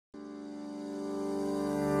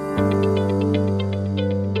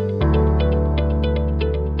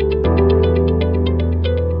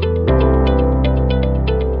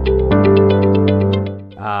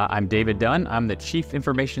I'm David Dunn. I'm the Chief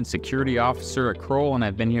Information Security Officer at Kroll, and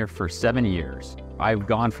I've been here for 7 years. I've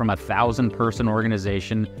gone from a 1,000-person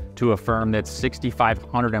organization to a firm that's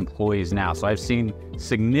 6,500 employees now, so I've seen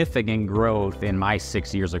significant growth in my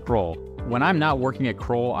 6 years at Kroll. When I'm not working at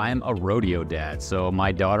Kroll, I'm a rodeo dad, so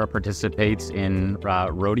my daughter participates in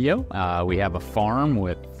rodeo. We have a farm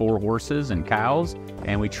with 4 horses and cows,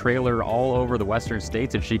 and we trailer all over the western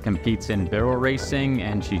states, and she competes in barrel racing,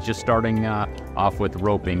 and she's just starting off with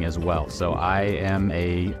roping as well. So I am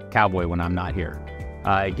a cowboy when I'm not here.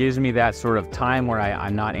 It gives me that sort of time where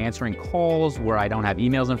I'm not answering calls, where I don't have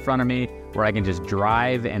emails in front of me, where I can just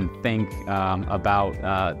drive and think about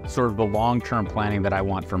sort of the long-term planning that I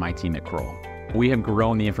want for my team at Kroll. We have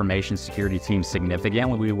grown the information security team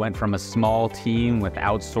significantly. We went from a small team with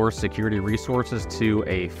outsourced security resources to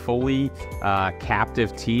a fully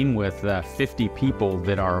captive team with 50 people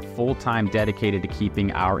that are full-time dedicated to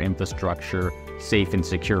keeping our infrastructure safe and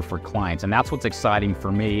secure for clients. And that's what's exciting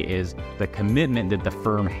for me, is the commitment that the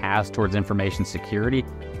firm has towards information security.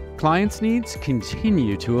 Clients' needs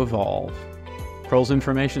continue to evolve. Kroll's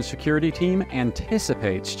information security team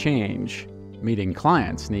anticipates change, meeting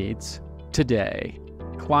clients' needs today.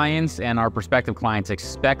 Clients and our prospective clients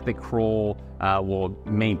expect that Kroll will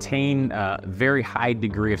maintain a very high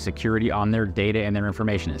degree of security on their data and their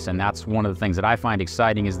information. And that's one of the things that I find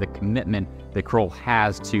exciting, is the commitment that Kroll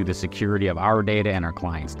has to the security of our data and our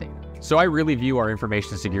clients' data. So I really view our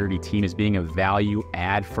information security team as being a value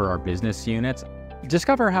add for our business units.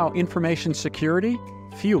 Discover how information security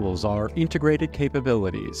fuels our integrated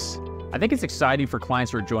capabilities. I think it's exciting for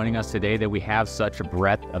clients who are joining us today that we have such a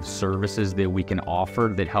breadth of services that we can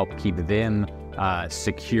offer that help keep them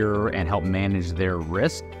secure and help manage their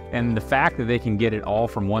risk. And the fact that they can get it all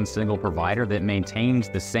from one single provider that maintains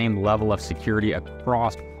the same level of security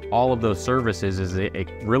across all of those services is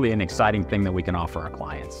really an exciting thing that we can offer our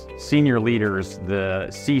clients. Senior leaders, the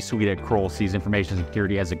C-suite at Kroll sees information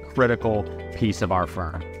security as a critical piece of our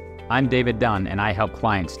firm. I'm David Dunn, and I help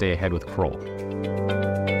clients stay ahead with Kroll.